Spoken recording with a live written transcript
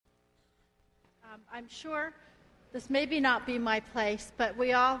I'm sure this may not be my place, but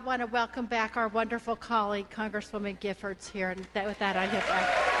we all want to welcome back our wonderful colleague, Congresswoman Giffords, here. And with that, I give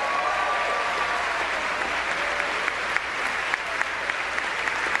back.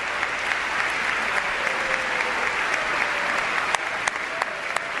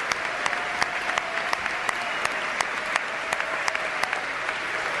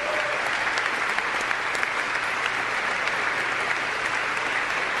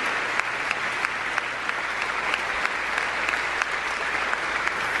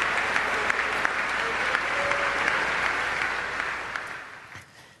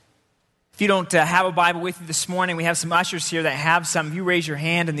 If you don't have a Bible with you this morning, we have some ushers here that have some. If you raise your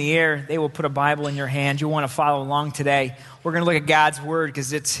hand in the air, they will put a Bible in your hand. You'll want to follow along today. We're going to look at God's Word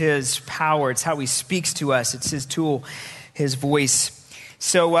because it's His power. It's how He speaks to us. It's His tool, His voice.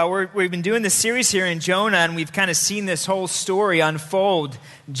 So we've been doing this series here in Jonah, and we've kind of seen this whole story unfold.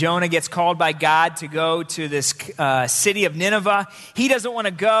 Jonah gets called by God to go to this city of Nineveh. He doesn't want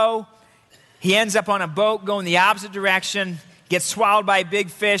to go. He ends up on a boat going the opposite direction. Gets swallowed by a big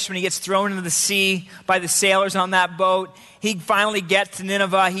fish when he gets thrown into the sea by the sailors on that boat. He finally gets to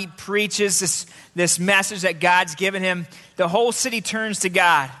Nineveh. He preaches this message that God's given him. The whole city turns to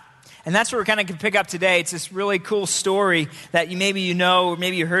God. And that's what we're kind of going to pick up today. It's this really cool story that maybe you know or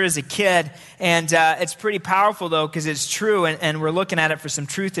maybe you heard as a kid. And it's pretty powerful, though, because it's true. And we're looking at it for some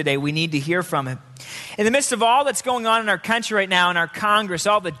truth today. We need to hear from it. In the midst of all that's going on in our country right now, in our Congress,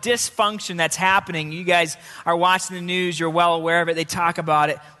 all the dysfunction that's happening, you guys are watching the news, you're well aware of it. They talk about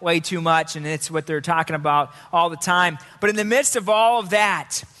it way too much, and it's what they're talking about all the time. But in the midst of all of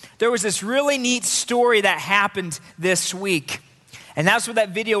that, there was this really neat story that happened this week. And that's what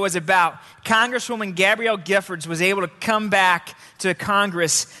that video was about. Congresswoman Gabrielle Giffords was able to come back to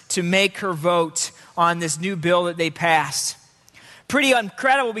Congress to make her vote on this new bill that they passed. Pretty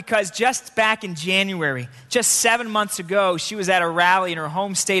incredible because just back in January, just 7 months ago, she was at a rally in her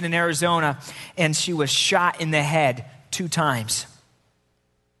home state in Arizona, and she was shot in the head 2 times.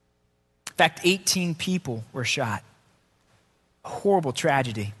 In fact, 18 people were shot. A horrible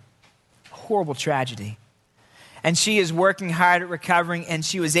tragedy. A horrible tragedy. And she is working hard at recovering, and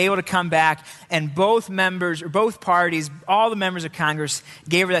she was able to come back, and both parties, all the members of Congress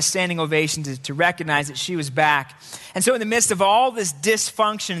gave her that standing ovation to recognize that she was back. And so in the midst of all this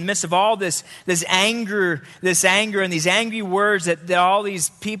dysfunction, in the midst of all this anger and these angry words that all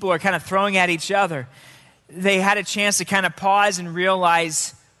these people are kind of throwing at each other, they had a chance to kind of pause and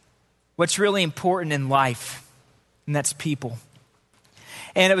realize what's really important in life, and that's people.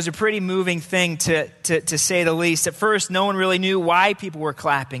 And it was a pretty moving thing to say the least. At first, no one really knew why people were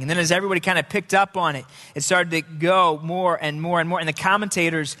clapping. And then as everybody kind of picked up on it, it started to go more and more and more. And the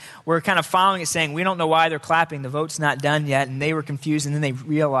commentators were kind of following it, saying, we don't know why they're clapping. The vote's not done yet. And they were confused, and then they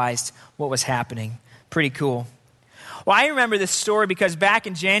realized what was happening. Pretty cool. Well, I remember this story because back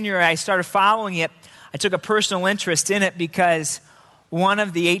in January, I started following it. I took a personal interest in it because one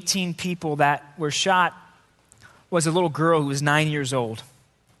of the 18 people that were shot was a little girl who was 9 years old.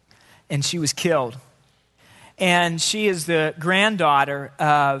 And she was killed. And she is the granddaughter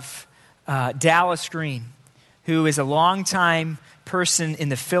of Dallas Green, who is a longtime person in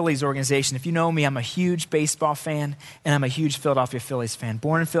the Phillies organization. If you know me, I'm a huge baseball fan, and I'm a huge Philadelphia Phillies fan.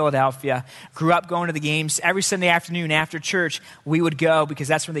 Born in Philadelphia, grew up going to the games. Every Sunday afternoon after church, we would go because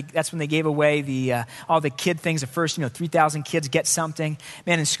that's when they gave away all the kid things. The first 3,000 kids get something.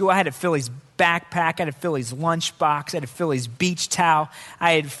 Man, in school I had a Phillies backpack, I had a Phillies lunchbox, I had a Phillies beach towel,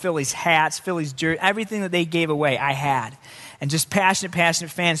 I had Phillies hats, Phillies jersey, everything that they gave away, I had. And just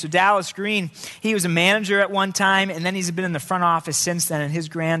passionate fan. So Dallas Green, he was a manager at one time, and then he's been in the front office since then, and his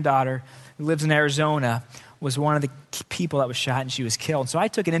granddaughter, who lives in Arizona, was one of the people that was shot, and she was killed. So I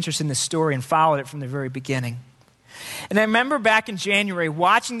took an interest in this story and followed it from the very beginning. And I remember back in January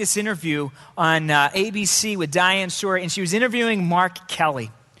watching this interview on ABC with Diane Sawyer, and she was interviewing Mark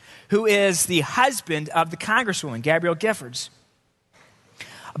Kelly, who is the husband of the Congresswoman, Gabrielle Giffords.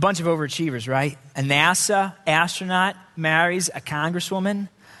 A bunch of overachievers, right? A NASA astronaut marries a congresswoman.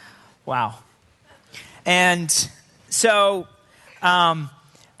 Wow. And so I'm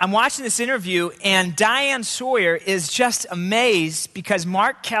watching this interview, and Diane Sawyer is just amazed because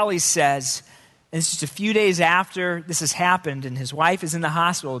Mark Kelly says, and it's just a few days after this has happened, and his wife is in the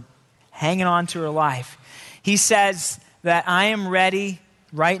hospital hanging on to her life. He says that I am ready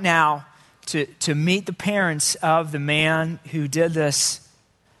right now to meet the parents of the man who did this,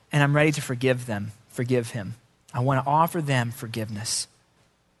 and I'm ready to forgive him. I want to offer them forgiveness.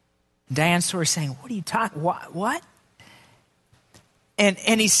 Diane Sawyer is saying, what are you talking, what? And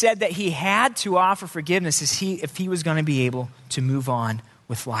he said that he had to offer forgiveness if he was going to be able to move on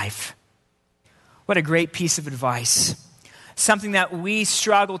with life. What a great piece of advice. Something that we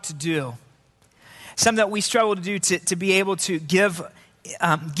struggle to do. Something that we struggle to do to be able to give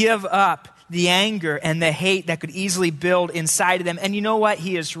up the anger and the hate that could easily build inside of them. And you know what?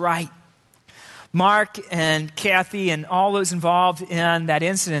 He is right. Mark and Kathy and all those involved in that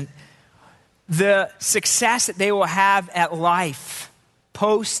incident, the success that they will have at life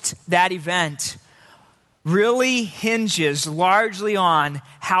post that event really hinges largely on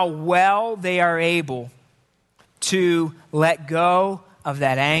how well they are able to let go of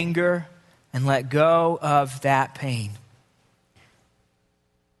that anger and let go of that pain.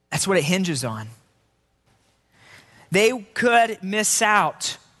 That's what it hinges on. They could miss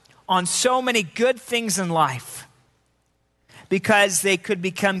out on so many good things in life because they could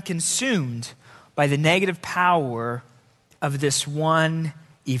become consumed by the negative power of this one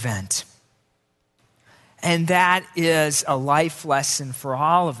event. And that is a life lesson for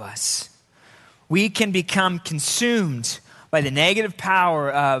all of us. We can become consumed by the negative power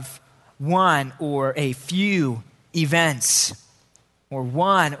of one or a few events or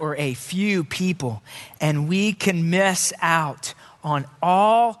one or a few people, and we can miss out on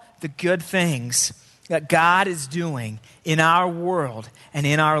all the good things that God is doing in our world and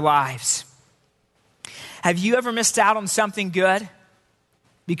in our lives. Have you ever missed out on something good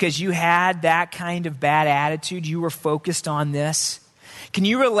because you had that kind of bad attitude? You were focused on this? Can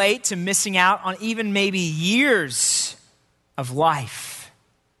you relate to missing out on even maybe years of life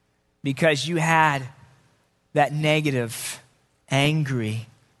because you had that negative, angry,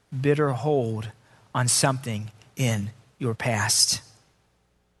 bitter hold on something in your past?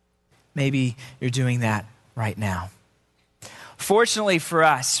 Maybe you're doing that right now. Fortunately for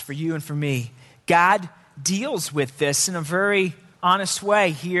us, for you and for me, God deals with this in a very honest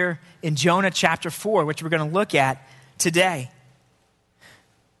way here in Jonah chapter 4, which we're going to look at today.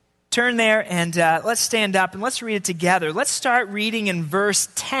 Turn there and let's stand up and let's read it together. Let's start reading in verse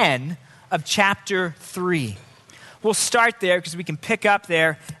 10 of chapter 3. We'll start there because we can pick up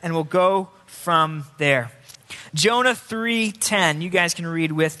there and we'll go from there. Jonah 3:10. You guys can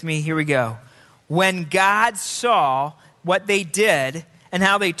read with me. Here we go. When God saw what they did and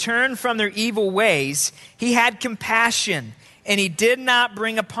how they turned from their evil ways, he had compassion, and he did not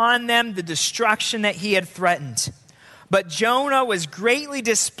bring upon them the destruction that he had threatened. But Jonah was greatly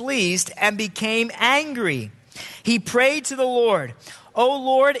displeased and became angry. He prayed to the Lord, "O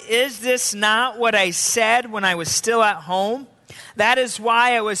Lord, is this not what I said when I was still at home? That is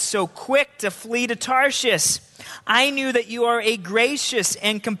why I was so quick to flee to Tarshish. I knew that you are a gracious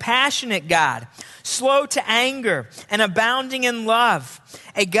and compassionate God, slow to anger and abounding in love,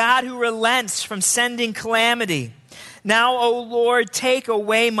 a God who relents from sending calamity. Now, O Lord, take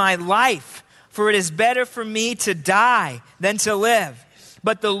away my life, for it is better for me to die than to live."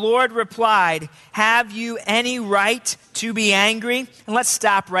 But the Lord replied, "Have you any right to be angry?" And let's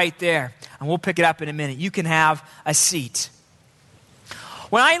stop right there, and we'll pick it up in a minute. You can have a seat.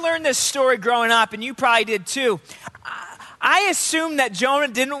 When I learned this story growing up, and you probably did too, I assumed that Jonah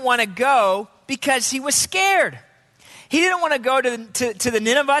didn't want to go because he was scared. He didn't want to go to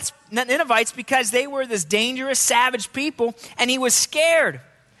the Ninevites because they were this dangerous, savage people, and he was scared.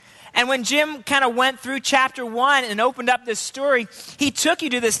 And when Jim kind of went through chapter 1 and opened up this story, he took you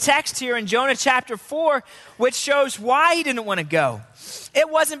to this text here in Jonah chapter 4, which shows why he didn't want to go. It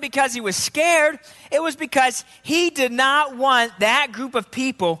wasn't because he was scared. It was because he did not want that group of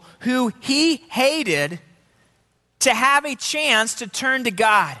people who he hated to have a chance to turn to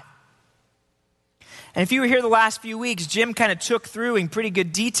God. And if you were here the last few weeks, Jim kind of took through in pretty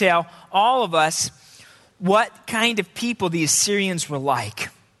good detail, all of us, what kind of people the Assyrians were like.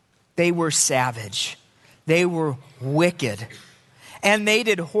 They were savage. They were wicked. And they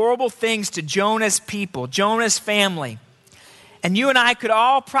did horrible things to Jonah's people, Jonah's family. And you and I could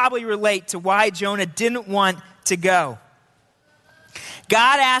all probably relate to why Jonah didn't want to go.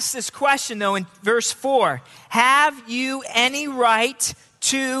 God asked this question, though, in verse 4. Have you any right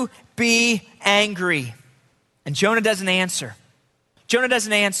to be angry? And Jonah doesn't answer. Jonah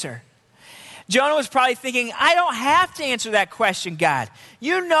doesn't answer. Jonah was probably thinking, I don't have to answer that question, God.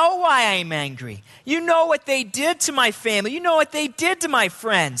 You know why I'm angry. You know what they did to my family. You know what they did to my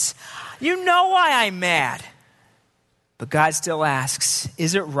friends. You know why I'm mad. But God still asks,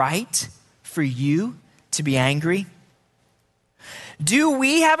 is it right for you to be angry? Do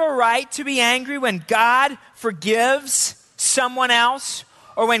we have a right to be angry when God forgives someone else,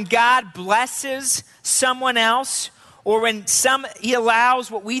 or when God blesses someone else, or when he allows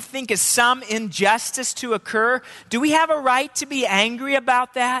what we think is some injustice to occur? Do we have a right to be angry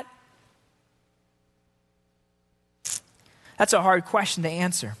about that? That's a hard question to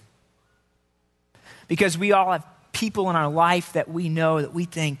answer. because we all have people in our life that we know that we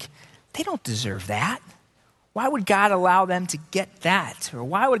think, they don't deserve that. Why would God allow them to get that? Or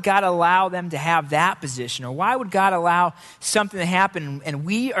why would God allow them to have that position? Or why would God allow something to happen and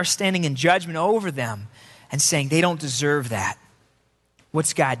we are standing in judgment over them and saying they don't deserve that?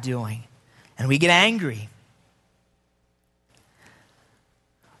 What's God doing? And we get angry.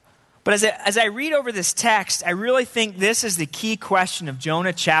 But as I read over this text, I really think this is the key question of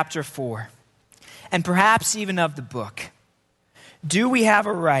Jonah chapter 4, and perhaps even of the book. Do we have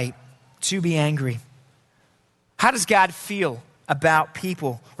a right to be angry? How does God feel about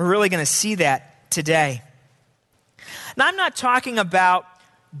people? We're really going to see that today. Now, I'm not talking about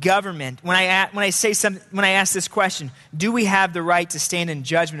government when I ask this question. Do we have the right to stand in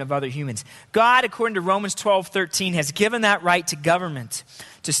judgment of other humans? God, according to Romans 12:13, has given that right to government,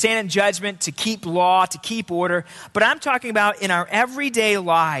 to stand in judgment, to keep law, to keep order. But I'm talking about in our everyday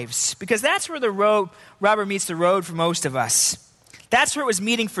lives, because that's where the rubber meets the road for most of us. That's where it was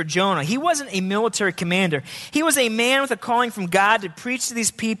meeting for Jonah. He wasn't a military commander. He was a man with a calling from God to preach to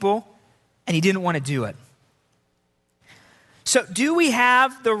these people, and he didn't want to do it. So, do we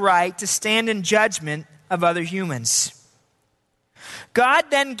have the right to stand in judgment of other humans? God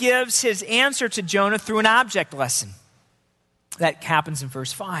then gives his answer to Jonah through an object lesson. That happens in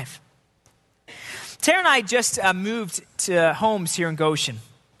verse 5. Tara and I just moved to homes here in Goshen.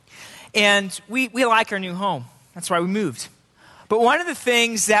 And we like our new home. That's why we moved. But one of the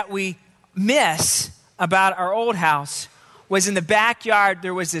things that we miss about our old house was in the backyard,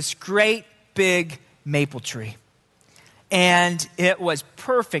 there was this great big maple tree. And it was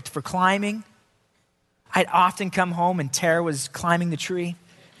perfect for climbing. I'd often come home and Tara was climbing the tree.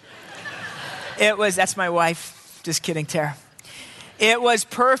 That's my wife. Just kidding, Tara. It was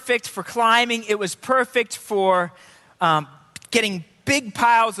perfect for climbing. It was perfect for getting big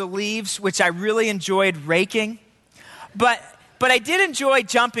piles of leaves, which I really enjoyed raking. But I did enjoy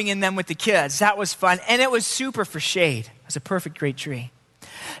jumping in them with the kids. That was fun. And it was super for shade. It was a perfect, great tree.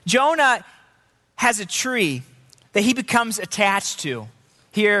 Jonah has a tree that he becomes attached to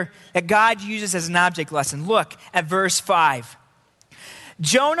here that God uses as an object lesson. Look at verse 5.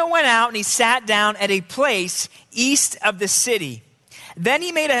 Jonah went out and he sat down at a place east of the city. Then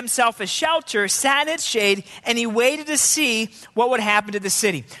he made himself a shelter, sat in its shade, and he waited to see what would happen to the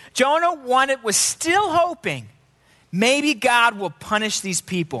city. Jonah was still hoping maybe God will punish these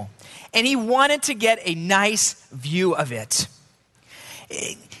people. And he wanted to get a nice view of it.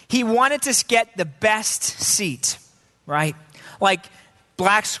 He wanted to get the best seat, right? Like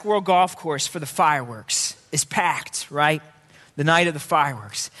Black Squirrel Golf Course for the fireworks is packed, right? The night of the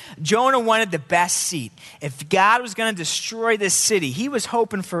fireworks. Jonah wanted the best seat. If God was going to destroy this city, he was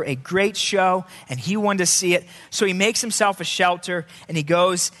hoping for a great show and he wanted to see it. So he makes himself a shelter and he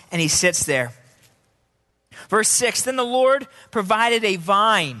goes and he sits there. Verse 6, then the Lord provided a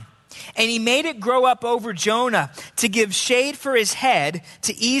vine, and he made it grow up over Jonah to give shade for his head,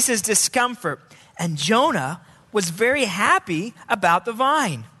 to ease his discomfort. And Jonah was very happy about the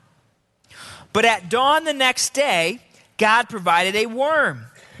vine. But at dawn the next day, God provided a worm,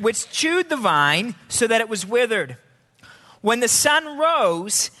 which chewed the vine so that it was withered. When the sun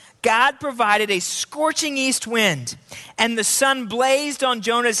rose, God provided a scorching east wind, and the sun blazed on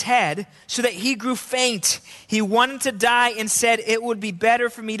Jonah's head so that he grew faint. He wanted to die and said, it would be better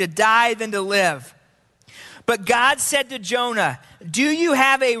for me to die than to live. But God said to Jonah, do you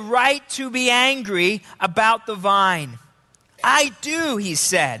have a right to be angry about the vine? I do, he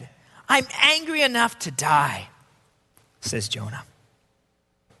said. I'm angry enough to die, says Jonah.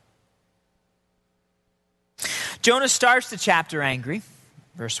 Jonah starts the chapter angry.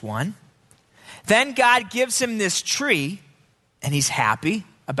 Verse 1. Then God gives him this tree, and he's happy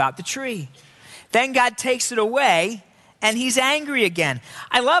about the tree. Then God takes it away, and he's angry again.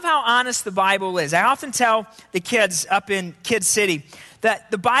 I love how honest the Bible is. I often tell the kids up in Kid City that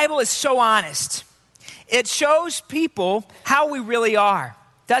the Bible is so honest. It shows people how we really are,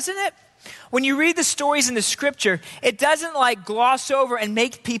 doesn't it? When you read the stories in the scripture, it doesn't like gloss over and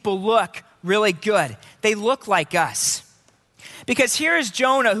make people look really good. They look like us. Because here is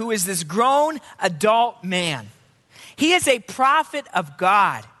Jonah, who is this grown adult man. He is a prophet of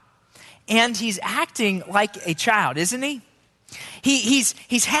God. And he's acting like a child, isn't he?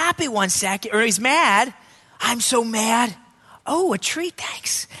 He's happy one second, or he's mad. I'm so mad. Oh, a tree,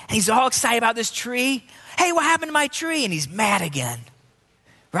 thanks. And he's all excited about this tree. Hey, what happened to my tree? And he's mad again.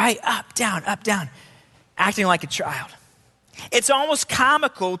 Right? Up, down, acting like a child. It's almost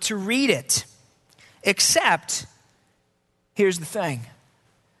comical to read it. Except, here's the thing.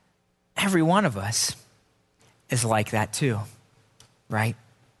 Every one of us is like that too. Right?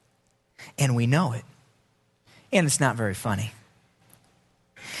 And we know it. And it's not very funny.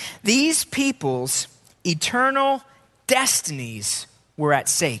 These people's eternal destinies were at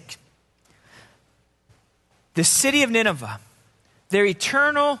stake. The city of Nineveh, their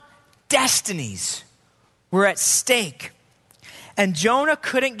eternal destinies were at stake. And Jonah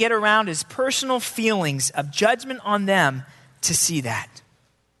couldn't get around his personal feelings of judgment on them to see that.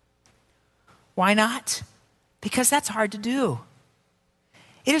 Why not? Because that's hard to do.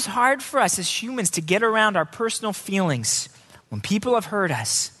 It is hard for us as humans to get around our personal feelings when people have hurt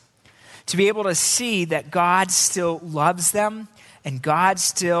us, to be able to see that God still loves them and God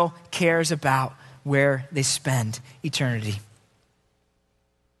still cares about where they spend eternity.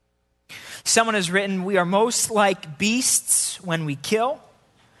 Someone has written, we are most like beasts when we kill.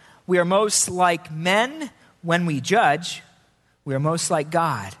 We are most like men when we judge. We are most like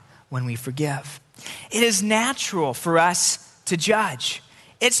God when we forgive. It is natural for us to judge.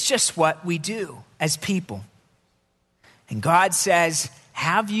 It's just what we do as people. And God says,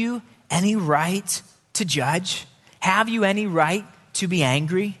 have you any right to judge? Have you any right to be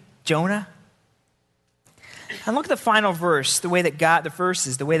angry, Jonah? And look at the final verse, the way that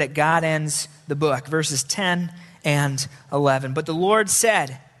God ends the book, verses 10 and 11. But the Lord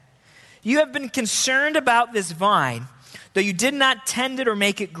said, you have been concerned about this vine, though you did not tend it or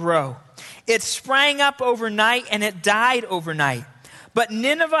make it grow. It sprang up overnight and it died overnight. But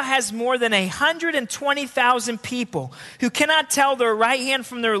Nineveh has more than 120,000 people who cannot tell their right hand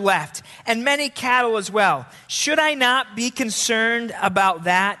from their left, and many cattle as well. Should I not be concerned about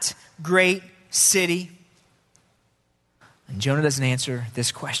that great city? And Jonah doesn't answer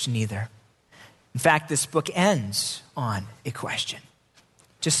this question either. In fact, this book ends on a question,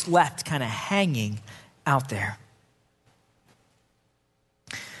 just left kind of hanging out there.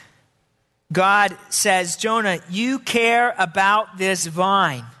 God says, Jonah, you care about this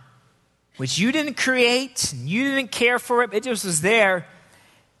vine, which you didn't create, and you didn't care for it. It just was there,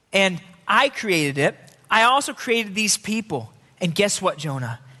 and I created it. I also created these people. And guess what,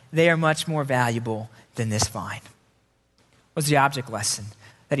 Jonah? They are much more valuable than this vine. Was the object lesson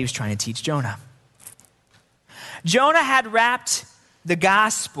that he was trying to teach Jonah. Jonah had wrapped the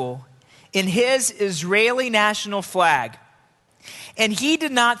gospel in his Israeli national flag, and he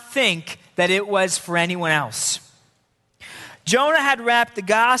did not think that it was for anyone else. Jonah had wrapped the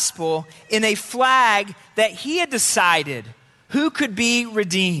gospel in a flag that he had decided who could be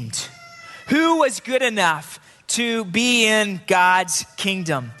redeemed, who was good enough to be in God's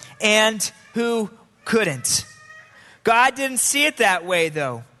kingdom, and who couldn't. God didn't see it that way,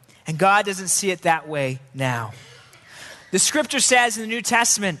 though, and God doesn't see it that way now. The scripture says in the New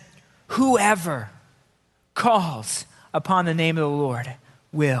Testament, whoever calls upon the name of the Lord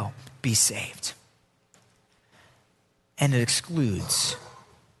will be saved. And it excludes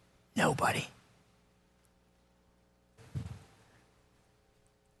nobody.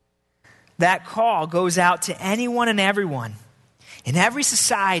 That call goes out to anyone and everyone in every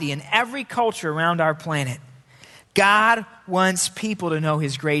society, in every culture around our planet. God wants people to know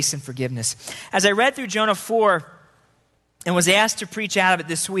his grace and forgiveness. As I read through Jonah 4 and was asked to preach out of it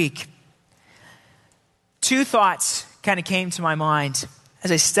this week, two thoughts kind of came to my mind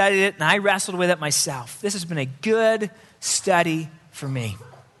as I studied it and I wrestled with it myself. This has been a good study for me.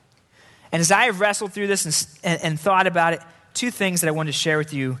 And as I have wrestled through this and thought about it, two things that I wanted to share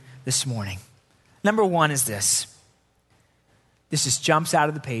with you this morning. Number one is this. This just jumps out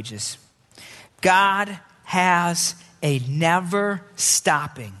of the pages. God has a never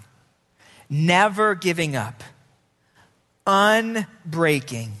stopping, never giving up,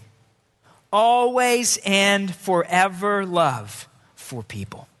 unbreaking, always and forever love for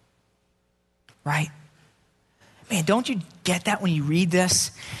people. Right? Man, don't you get that when you read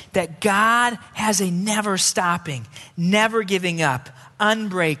this? That God has a never stopping, never giving up,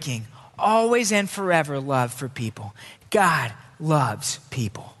 unbreaking, always and forever love for people. God loves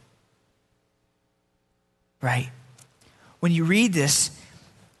people. Right? When you read this,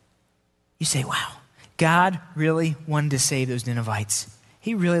 you say, wow, God really wanted to save those Ninevites.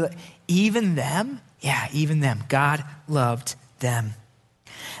 He really, even them? Yeah, even them. God loved them.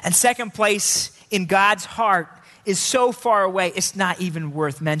 And second place in God's heart is so far away, it's not even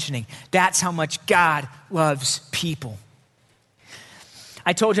worth mentioning. That's how much God loves people.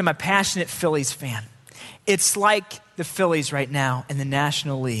 I told you I'm a passionate Phillies fan. It's like the Phillies right now in the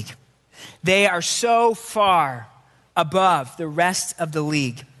National League. They are so far above the rest of the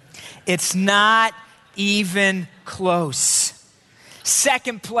league. It's not even close.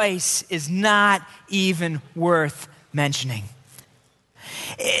 Second place is not even worth mentioning.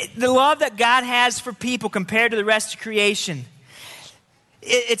 The love that God has for people compared to the rest of creation,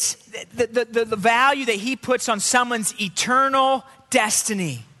 It's the value that he puts on someone's eternal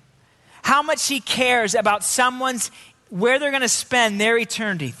destiny. How much he cares about where they're going to spend their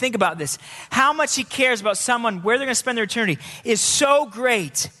eternity. Think about this. How much he cares about someone, where they're going to spend their eternity, is so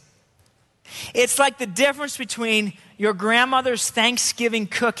great. It's like the difference between your grandmother's Thanksgiving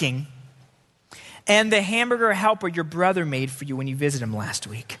cooking and the hamburger helper your brother made for you when you visited him last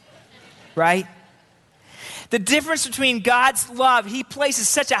week. Right? The difference between God's love, he places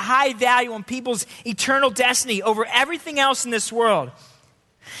such a high value on people's eternal destiny over everything else in this world.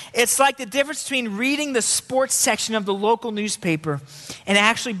 It's like the difference between reading the sports section of the local newspaper and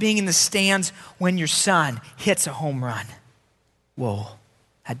actually being in the stands when your son hits a home run. Whoa,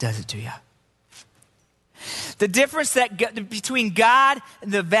 that does it to you. The difference between God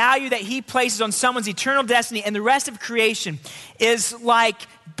and the value that he places on someone's eternal destiny and the rest of creation is like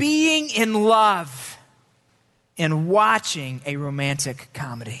being in love and watching a romantic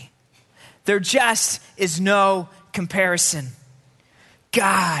comedy. There just is no comparison.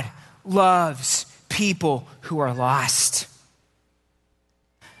 God loves people who are lost.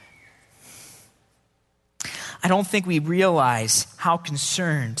 I don't think we realize how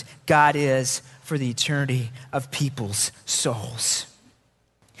concerned God is for the eternity of people's souls.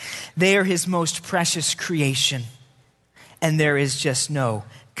 They are his most precious creation, and there is just no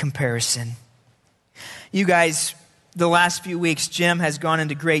comparison. You guys, the last few weeks, Jim has gone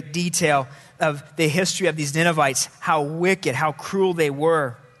into great detail of the history of these Ninevites, how wicked, how cruel they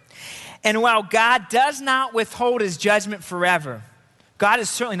were. And while God does not withhold his judgment forever, God is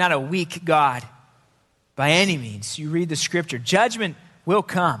certainly not a weak God by any means. You read the scripture, judgment will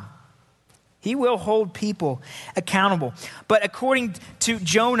come. He will hold people accountable. But according to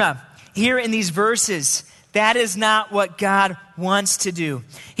Jonah, here in these verses, that is not what God wants to do.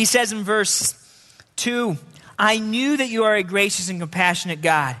 He says in verse 2, I knew that you are a gracious and compassionate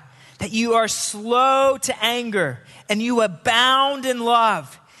God, that you are slow to anger and you abound in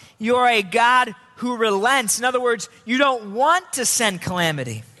love. You are a God who relents. In other words, you don't want to send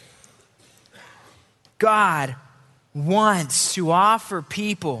calamity. God wants to offer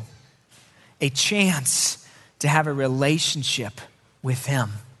people a chance to have a relationship with him.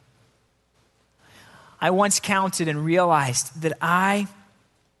 I once counted and realized that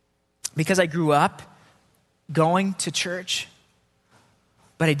because I grew up going to church,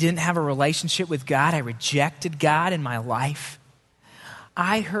 but I didn't have a relationship with God, I rejected God in my life.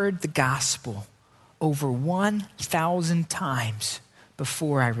 I heard the gospel over 1,000 times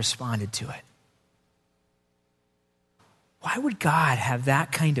before I responded to it. Why would God have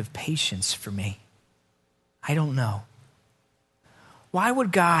that kind of patience for me? I don't know. Why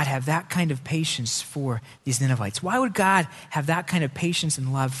would God have that kind of patience for these Ninevites? Why would God have that kind of patience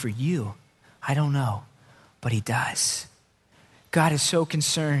and love for you? I don't know, but he does. God is so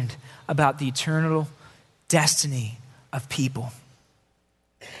concerned about the eternal destiny of people.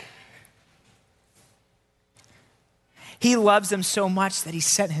 He loves them so much that he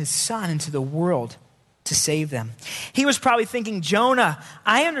sent his son into the world to save them. He was probably thinking, Jonah,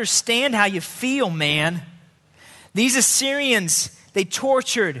 I understand how you feel, man. These Assyrians, they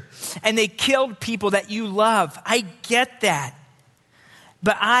tortured and they killed people that you love. I get that.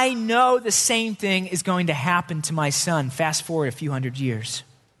 But I know the same thing is going to happen to my son. Fast forward a few hundred years.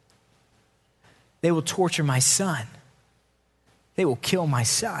 They will torture my son. They will kill my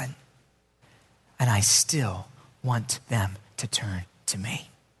son. And I still want them to turn to me.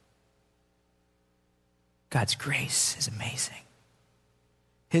 God's grace is amazing.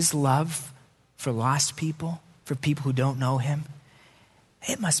 His love for lost people, for people who don't know him,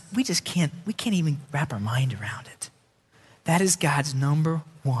 we can't even wrap our mind around it. That is God's number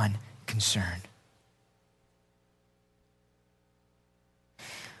one concern.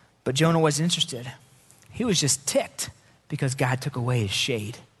 But Jonah wasn't interested. He was just ticked because God took away his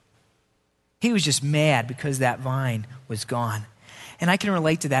shade. He was just mad because that vine was gone. And I can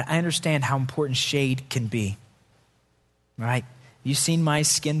relate to that. I understand how important shade can be. Right? Have you seen my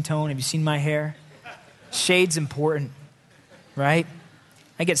skin tone? Have you seen my hair? Shade's important. Right?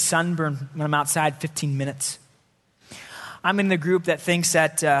 I get sunburned when I'm outside 15 minutes. I'm in the group that thinks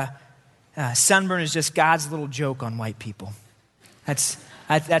that sunburn is just God's little joke on white people.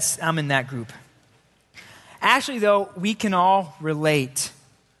 I'm in that group. Actually, though, we can all relate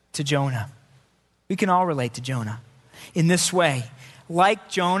to Jonah. We can all relate to Jonah in this way. Like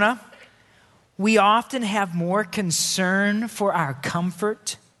Jonah, we often have more concern for our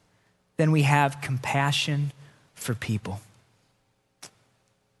comfort than we have compassion for people.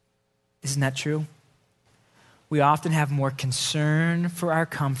 Isn't that true? We often have more concern for our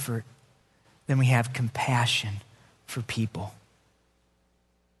comfort than we have compassion for people.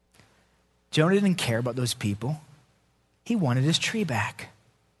 Jonah didn't care about those people. He wanted his tree back.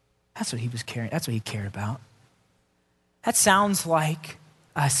 That's what he was caring. That's what he cared about. That sounds like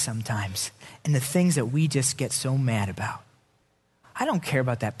us sometimes and the things that we just get so mad about. I don't care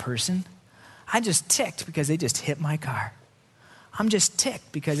about that person. I'm just ticked because they just hit my car. I'm just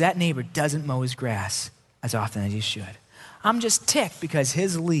ticked because that neighbor doesn't mow his grass as often as he should. I'm just ticked because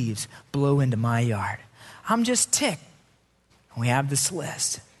his leaves blow into my yard. I'm just ticked. We have this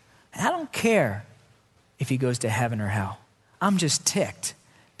list. And I don't care if he goes to heaven or hell. I'm just ticked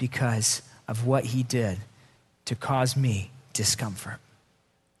because of what he did to cause me discomfort.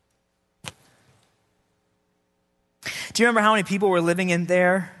 Do you remember how many people were living in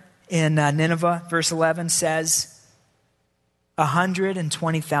there in Nineveh? Verse 11 says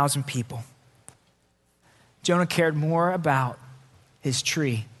 120,000 people. Jonah cared more about his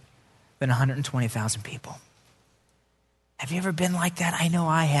tree than 120,000 people. Have you ever been like that? I know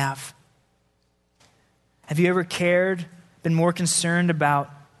I have. Have you ever been more concerned about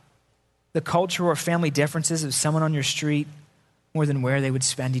the cultural or family differences of someone on your street more than where they would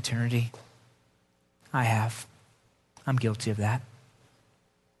spend eternity? I have. I'm guilty of that.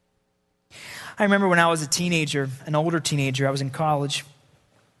 I remember when I was a teenager, an older teenager, I was in college.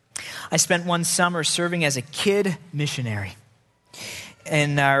 I spent one summer serving as a kid missionary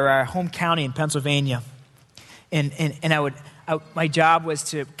in our home county in Pennsylvania. And my job was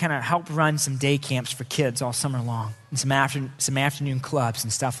to kind of help run some day camps for kids all summer long, and some afternoon clubs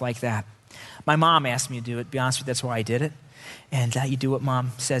and stuff like that. My mom asked me to do it. To be honest with you, that's why I did it. And you do what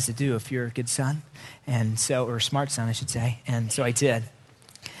mom says to do if you're a good son, or a smart son, I should say. And so I did.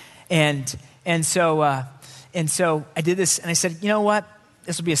 And so I did this, and I said, you know what?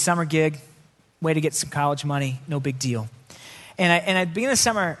 This will be a summer gig, way to get some college money, no big deal. And at the beginning of the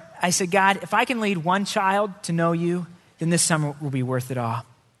summer, I said, God, if I can lead one child to know you, then this summer will be worth it all.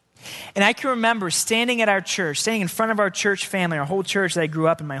 And I can remember standing at our church, standing in front of our church family, our whole church that I grew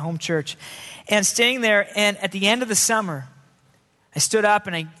up in, my home church, and standing there, and at the end of the summer, I stood up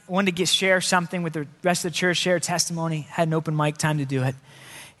and I wanted to share something with the rest of the church, share a testimony, had an open mic time to do it.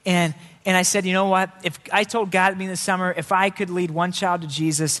 And I said, you know what? If I told God at me this summer, if I could lead one child to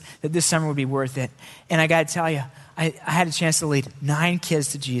Jesus, that this summer would be worth it. And I got to tell you, I had a chance to lead 9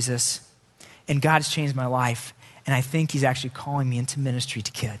 kids to Jesus, and God has changed my life. And I think he's actually calling me into ministry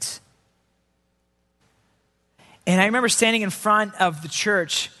to kids. And I remember standing in front of the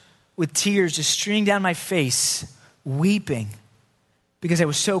church with tears just streaming down my face, weeping, because I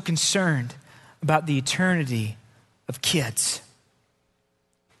was so concerned about the eternity of kids.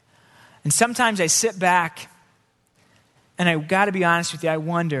 And sometimes I sit back, and I got to be honest with you, I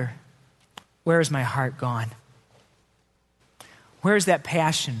wonder, where is my heart gone? Where is that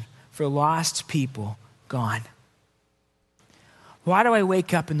passion for lost people gone? Why do I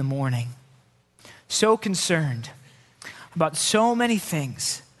wake up in the morning so concerned about so many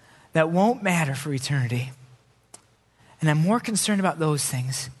things that won't matter for eternity? And I'm more concerned about those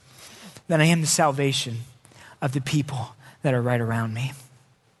things than I am the salvation of the people that are right around me.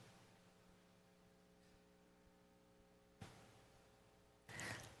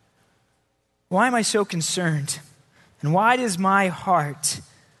 Why am I so concerned? And why does my heart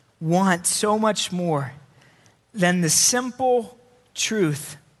want so much more than the simple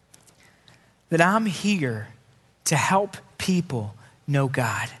truth that I'm here to help people know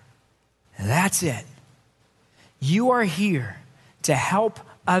God? That's it. You are here to help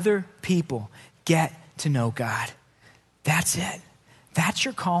other people get to know God. That's it. That's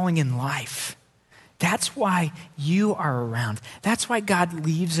your calling in life. That's why you are around. That's why God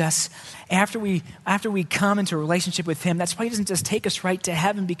leaves us after we come into a relationship with him. That's why he doesn't just take us right to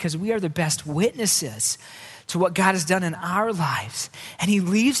heaven, because we are the best witnesses to what God has done in our lives. And he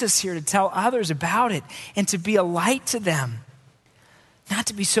leaves us here to tell others about it and to be a light to them, not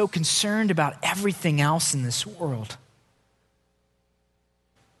to be so concerned about everything else in this world.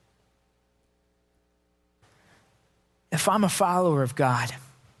 If I'm a follower of God,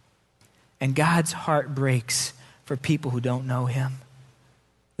 and God's heart breaks for people who don't know him,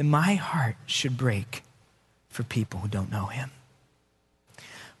 then my heart should break for people who don't know him.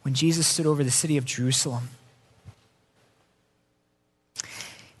 When Jesus stood over the city of Jerusalem,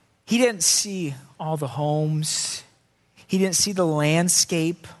 he didn't see all the homes. He didn't see the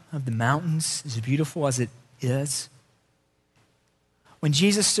landscape of the mountains, as beautiful as it is. When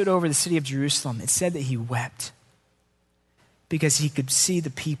Jesus stood over the city of Jerusalem, it said that he wept because he could see the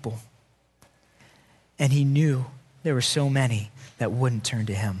people. And he knew there were so many that wouldn't turn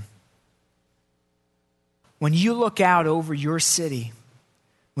to him. When you look out over your city,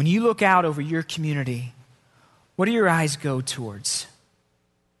 when you look out over your community, what do your eyes go towards?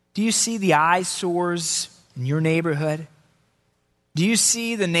 Do Do you see the eyesores in your neighborhood? Do you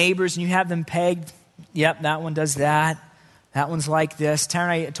see the neighbors and you have them pegged? Yep, that one does that. That one's like this.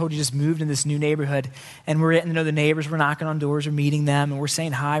 Tara and I told you just moved in this new neighborhood, and we're getting to know the neighbors. We're knocking on doors, we're meeting them, and we're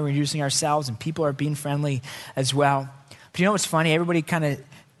saying hi, we're introducing ourselves, and people are being friendly as well. But you know what's funny? Everybody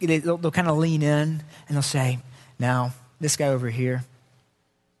they'll kind of lean in, and they'll say, now, this guy over here,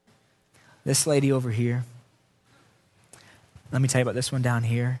 this lady over here, let me tell you about this one down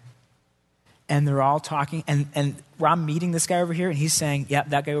here. And they're all talking, and where I'm meeting this guy over here, and he's saying, yep,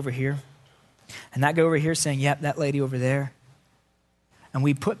 that guy over here. And that guy over here saying, yep, that lady over there. And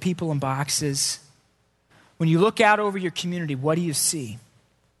we put people in boxes. When you look out over your community, what do you see?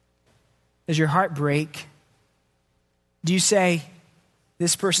 Does your heart break? Do you say,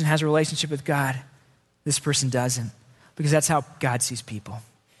 this person has a relationship with God, this person doesn't? Because that's how God sees people.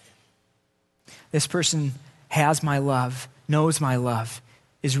 This person has my love, knows my love,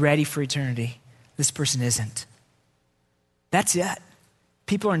 is ready for eternity. This person isn't. That's it.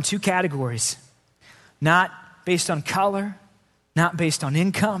 People are in two categories. Not based on color, not based on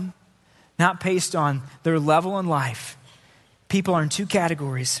income, not based on their level in life. People are in two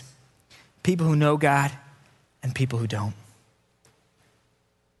categories. People who know God and people who don't.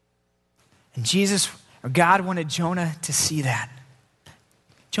 And God wanted Jonah to see that.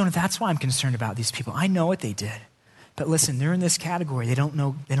 Jonah, that's why I'm concerned about these people. I know what they did. But listen, they're in this category. They don't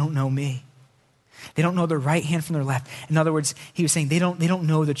know me. They don't know their right hand from their left. In other words, he was saying they don't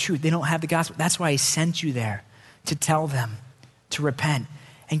know the truth. They don't have the gospel. That's why I sent you there, to tell them to repent.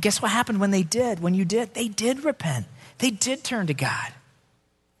 And guess what happened when they did? When you did, they did repent. They did turn to God.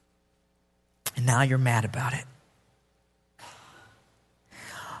 And now you're mad about it.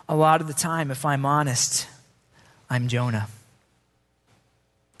 A lot of the time, if I'm honest, I'm Jonah.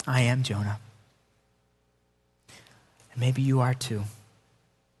 I am Jonah. And maybe you are too.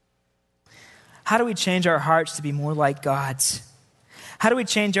 How do we change our hearts to be more like God's? How do we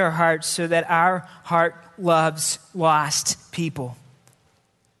change our hearts so that our heart loves lost people?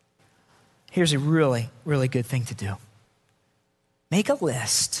 Here's a really, really good thing to do. Make a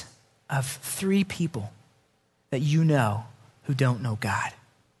list of 3 people that you know who don't know God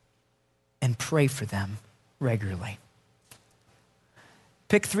and pray for them regularly.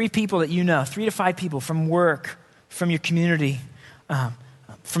 Pick 3 people that you know, 3 to 5 people from work, from your community,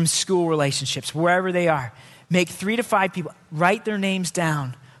 from school relationships, wherever they are. Make 3 to 5 people, write their names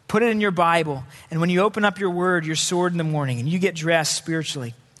down, put it in your Bible, and when you open up your word, your sword in the morning, and you get dressed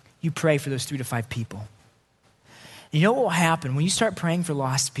spiritually, you pray for those 3 to 5 people. And you know what will happen? When you start praying for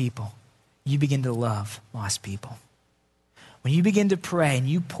lost people, you begin to love lost people. When you begin to pray and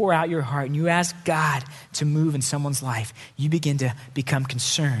you pour out your heart and you ask God to move in someone's life, you begin to become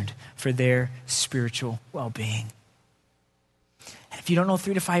concerned for their spiritual well-being. And if you don't know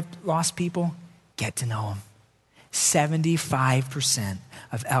 3 to 5 lost people, get to know them. 75%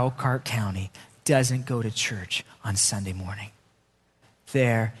 of Elkhart County doesn't go to church on Sunday morning.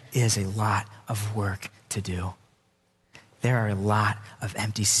 There is a lot of work to do. There are a lot of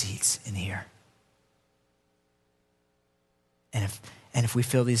empty seats in here. And if we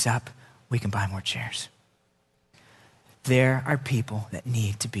fill these up, we can buy more chairs. There are people that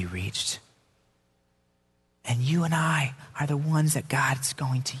need to be reached. And you and I are the ones that God's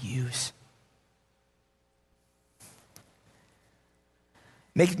going to use.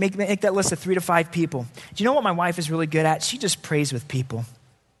 Make that list of 3 to 5 people. Do you know what my wife is really good at? She just prays with people.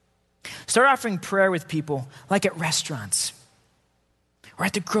 Start offering prayer with people, like at restaurants, or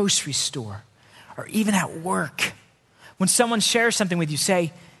at the grocery store, or even at work. When someone shares something with you,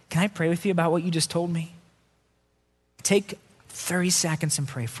 say, can I pray with you about what you just told me? Take 30 seconds and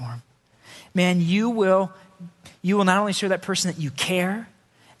pray for them. Man, you will not only show that person that you care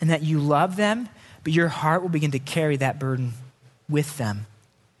and that you love them, but your heart will begin to carry that burden with them.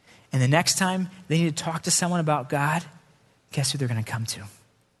 And the next time they need to talk to someone about God, guess who they're going to come to? They're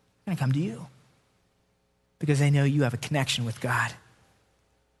going to come to you because they know you have a connection with God.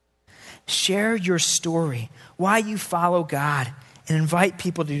 Share your story, why you follow God, and invite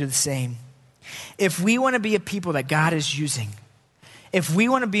people to do the same. If we want to be a people that God is using, if we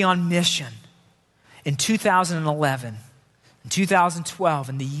want to be on mission in 2011, in 2012,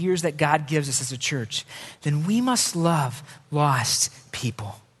 in the years that God gives us as a church, then we must love lost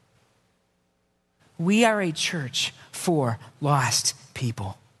people. We are a church for lost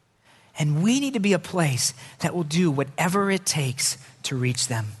people. And we need to be a place that will do whatever it takes to reach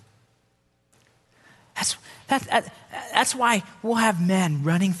them. That's why we'll have men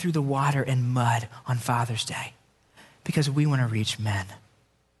running through the water and mud on Father's Day, because we want to reach men.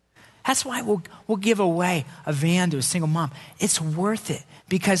 That's why we'll give away a van to a single mom. It's worth it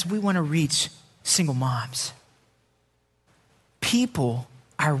because we want to reach single moms. People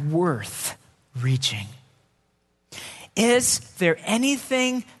are worth reaching. Is there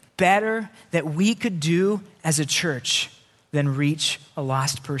anything better that we could do as a church than reach a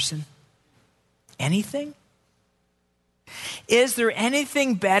lost person? Anything? Is there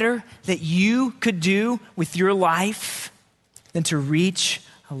anything better that you could do with your life than to reach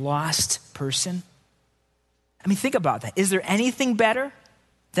a lost person? I mean, think about that. Is there anything better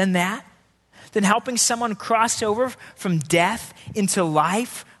than that? Than helping someone cross over from death into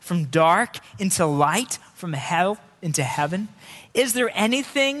life, from dark into light, from hell into heaven? Is there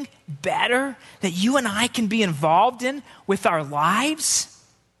anything better that you and I can be involved in with our lives?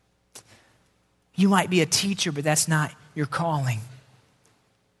 You might be a teacher, but that's not your calling.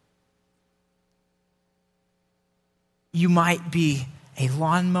 You might be a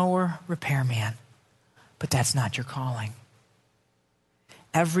lawnmower repairman, but that's not your calling.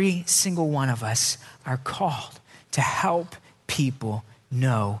 Every single one of us are called to help people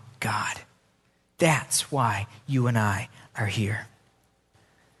know God. That's why you and I are here.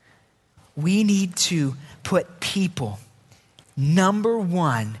 We need to put people, number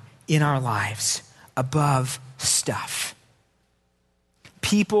one, in our lives above stuff.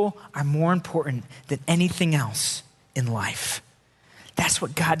 People are more important than anything else in life. That's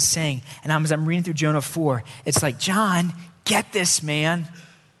what God's saying. And as I'm reading through Jonah 4, it's like, John, get this, man.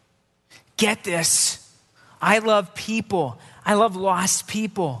 Get this. I love people. I love lost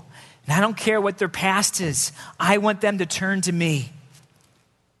people. And I don't care what their past is. I want them to turn to me.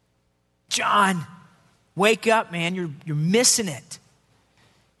 John, wake up, man. You're missing it.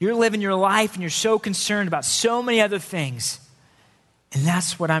 You're living your life and you're so concerned about so many other things. And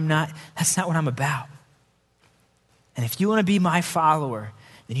that's not what I'm about. And if you want to be my follower,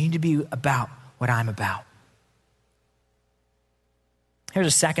 then you need to be about what I'm about. Here's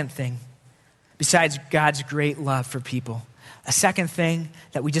a second thing, besides God's great love for people. A second thing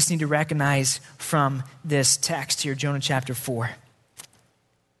that we just need to recognize from this text here, Jonah chapter 4.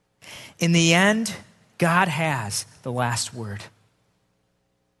 In the end, God has the last word.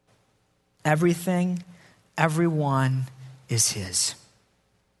 Everything, everyone is his.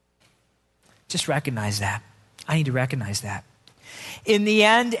 Just recognize that. I need to recognize that. In the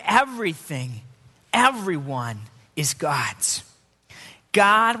end, everything, everyone is God's.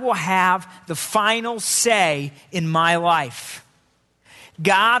 God will have the final say in my life.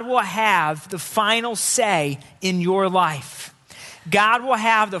 God will have the final say in your life. God will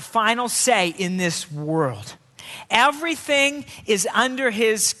have the final say in this world. Everything is under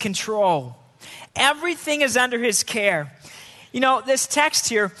his control. Everything is under his care. You know, this text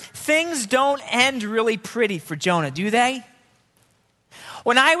here, things don't end really pretty for Jonah, do they?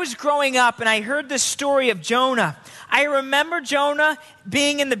 When I was growing up and I heard the story of Jonah, I remember Jonah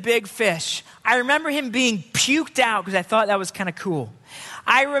being in the big fish. I remember him being puked out because I thought that was kind of cool.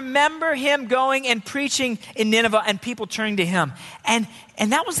 I remember him going and preaching in Nineveh and people turning to him. And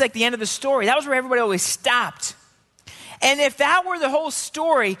that was like the end of the story. That was where everybody always stopped. And if that were the whole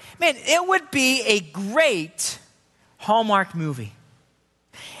story, man, it would be a great Hallmark movie.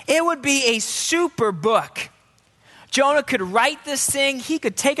 It would be a super book. Jonah could write this thing. He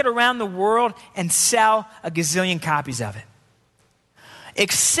could take it around the world and sell a gazillion copies of it.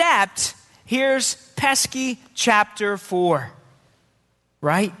 Except, here's pesky chapter 4,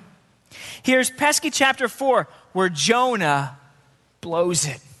 right? Here's pesky chapter 4 where Jonah blows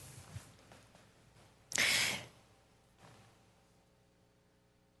it.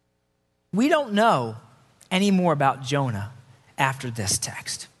 We don't know any more about Jonah after this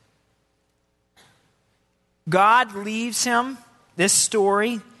text. God leaves him, this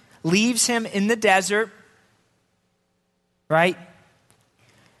story, leaves him in the desert, right?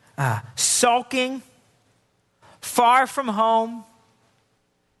 Sulking, far from home,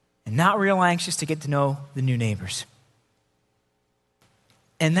 and not real anxious to get to know the new neighbors.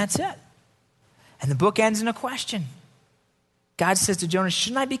 And that's it. And the book ends in a question. God says to Jonah,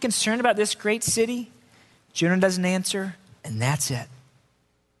 shouldn't I be concerned about this great city? Jonah doesn't answer, and that's it.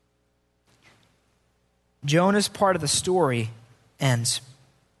 Jonah's part of the story ends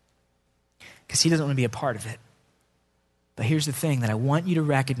because he doesn't want to be a part of it. But here's the thing that I want you to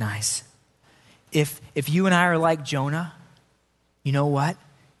recognize. If you and I are like Jonah, you know what?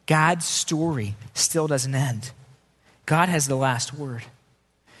 God's story still doesn't end. God has the last word.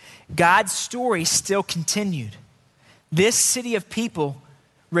 God's story still continued. This city of people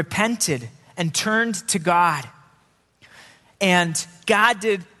repented and turned to God. And God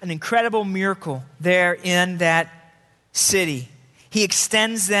did an incredible miracle there in that city. He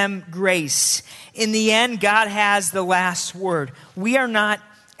extends them grace. In the end, God has the last word. We are not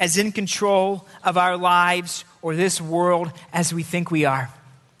as in control of our lives or this world as we think we are.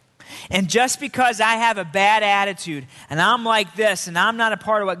 And just because I have a bad attitude and I'm like this and I'm not a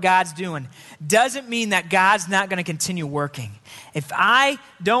part of what God's doing doesn't mean that God's not going to continue working. If I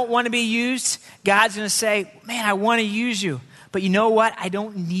don't want to be used, God's going to say, man, I want to use you. But you know what? I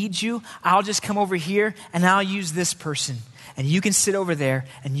don't need you. I'll just come over here and I'll use this person. And you can sit over there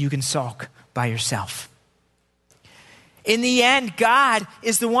and you can sulk by yourself. In the end, God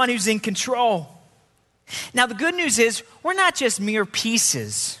is the one who's in control. Now, the good news is we're not just mere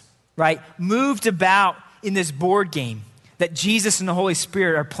pieces, right, moved about in this board game that Jesus and the Holy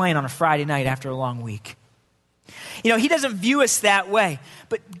Spirit are playing on a Friday night after a long week. You know, he doesn't view us that way.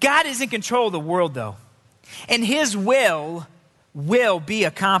 But God is in control of the world, though. And his will be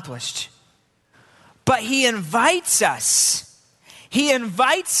accomplished. But he invites us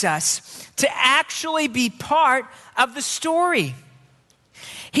to actually be part of the story.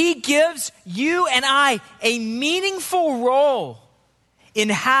 He gives you and I a meaningful role in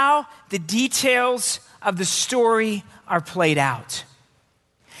how the details of the story are played out.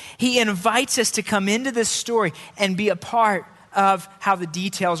 He invites us to come into this story and be a part of how the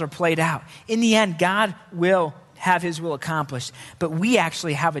details are played out. In the end, God will have his will accomplished, but we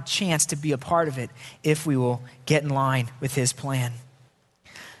actually have a chance to be a part of it if we will get in line with his plan.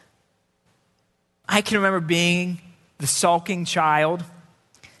 I can remember being the sulking child,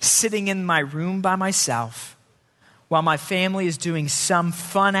 sitting in my room by myself while my family is doing some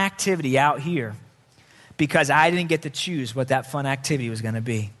fun activity out here because I didn't get to choose what that fun activity was going to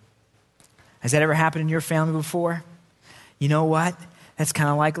be. Has that ever happened in your family before? You know what? That's kind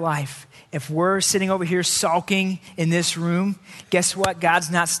of like life. If we're sitting over here sulking in this room, guess what?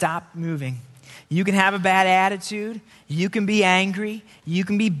 God's not stopped moving. You can have a bad attitude. You can be angry. You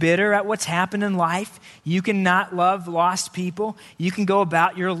can be bitter at what's happened in life. You can not love lost people. You can go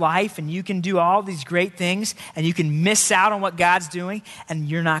about your life and you can do all these great things and you can miss out on what God's doing and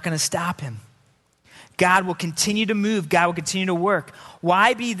you're not going to stop him. God will continue to move. God will continue to work.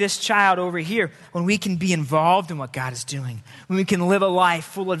 Why be this child over here when we can be involved in what God is doing? When we can live a life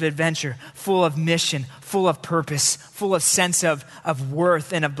full of adventure, full of mission, full of purpose, full of sense of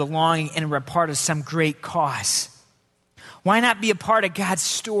worth and of belonging, and we're a part of some great cause. Why not be a part of God's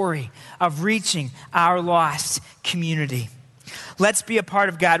story of reaching our lost community? Let's be a part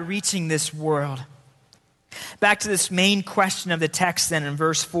of God reaching this world. Back to this main question of the text then in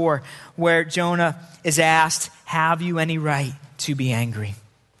verse 4, where Jonah is asked, have you any right to be angry?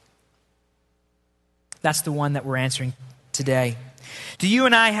 That's the one that we're answering today. Do you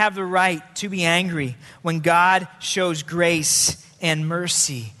and I have the right to be angry when God shows grace and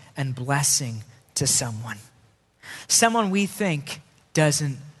mercy and blessing to someone? Someone we think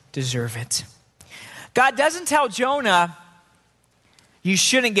doesn't deserve it. God doesn't tell Jonah, you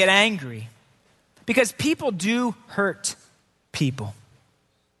shouldn't get angry. Because people do hurt people.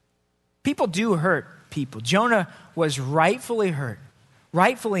 People do hurt people. Jonah was rightfully hurt,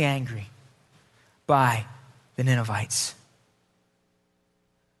 rightfully angry by the Ninevites.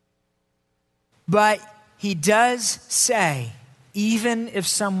 But he does say, even if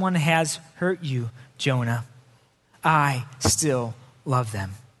someone has hurt you, Jonah, I still love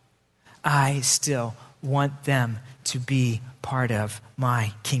them. I still want them to be part of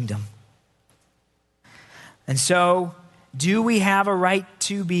my kingdom. And so, do we have a right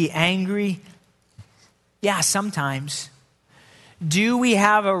to be angry? Yeah, sometimes. Do we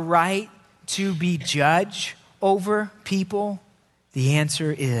have a right to be judge over people? The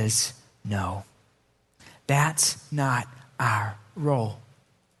answer is no. That's not our role.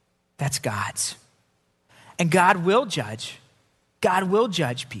 That's God's. And God will judge. God will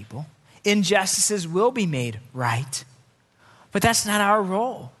judge people. Injustices will be made right. But that's not our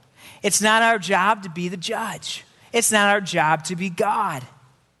role. It's not our job to be the judge. It's not our job to be God.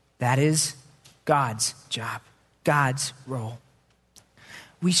 That is God's job, God's role.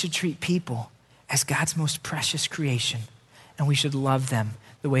 We should treat people as God's most precious creation, and we should love them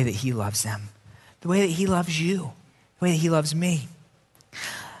the way that he loves them, the way that he loves you, the way that he loves me.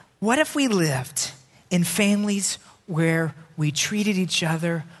 What if we lived in families where we treated each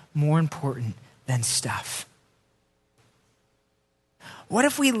other more important than stuff? What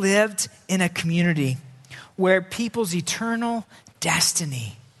if we lived in a community where people's eternal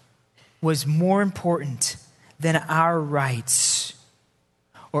destiny was more important than our rights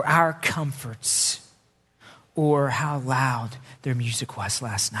or our comforts or how loud their music was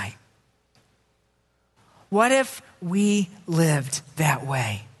last night? What if we lived that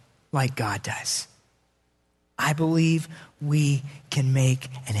way like God does? I believe we can make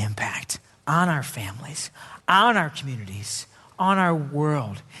an impact on our families, on our communities, on our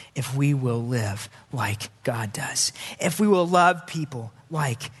world if we will live like God does, if we will love people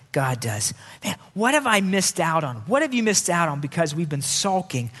like God does. Man, what have I missed out on? What have you missed out on because we've been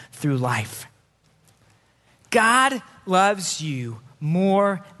sulking through life? God loves you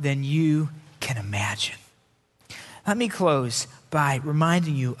more than you can imagine. Let me close by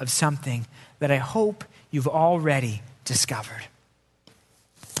reminding you of something that I hope you've already discovered.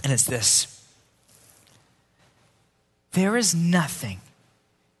 And it's this. There is nothing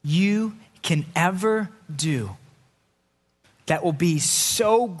you can ever do that will be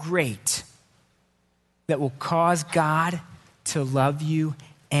so great that will cause God to love you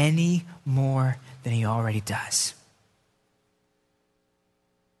any more than he already does.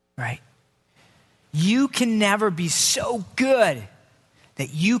 Right? You can never be so good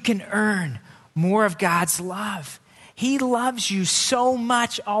that you can earn more of God's love. He loves you so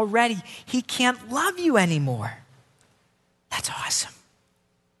much already, he can't love you anymore. That's awesome.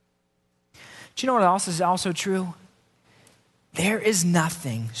 Do you know what else is also true? There is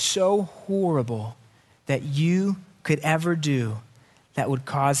nothing so horrible that you could ever do that would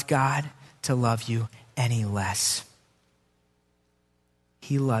cause God to love you any less.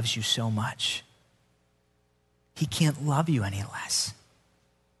 He loves you so much. He can't love you any less.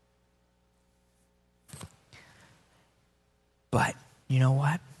 But you know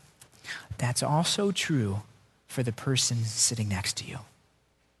what? That's also true for the person sitting next to you.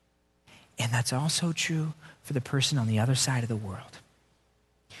 And that's also true for the person on the other side of the world.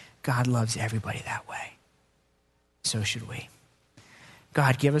 God loves everybody that way. So should we.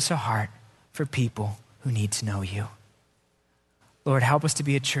 God, give us a heart for people who need to know you. Lord, help us to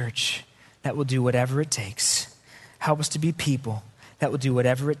be a church that will do whatever it takes. Help us to be people that will do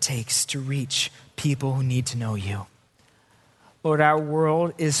whatever it takes to reach people who need to know you. Lord, our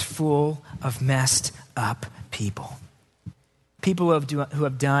world is full of messed up people. People who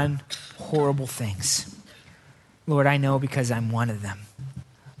have done horrible things. Lord, I know because I'm one of them.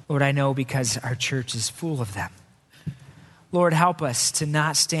 Lord, I know because our church is full of them. Lord, help us to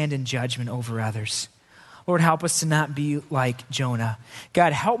not stand in judgment over others. Lord, help us to not be like Jonah.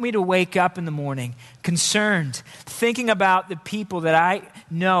 God, help me to wake up in the morning concerned, thinking about the people that I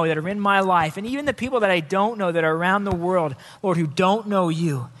know that are in my life, and even the people that I don't know that are around the world, Lord, who don't know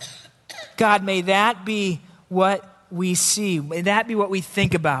you. God, may that be what we see. May that be what we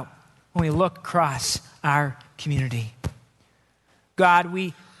think about when we look across our community. God,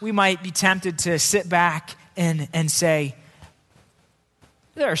 we might be tempted to sit back and say,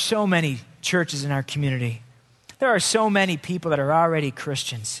 there are so many churches in our community. There are so many people that are already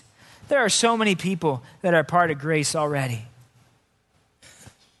Christians. There are so many people that are part of grace already.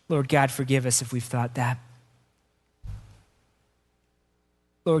 Lord God, forgive us if we've thought that.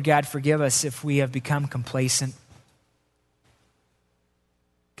 Lord God, forgive us if we have become complacent.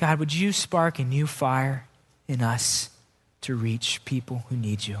 God, would you spark a new fire in us to reach people who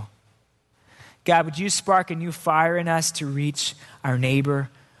need you? God, would you spark a new fire in us to reach our neighbor,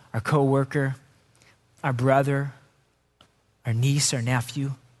 our coworker, our brother, our niece, our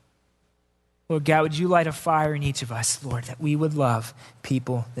nephew? Lord God, would you light a fire in each of us, Lord, that we would love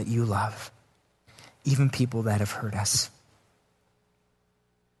people that you love, even people that have hurt us.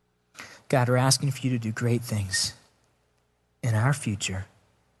 God, we're asking for you to do great things in our future,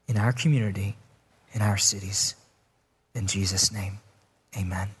 in our community, in our cities. In Jesus' name,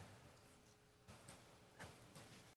 amen.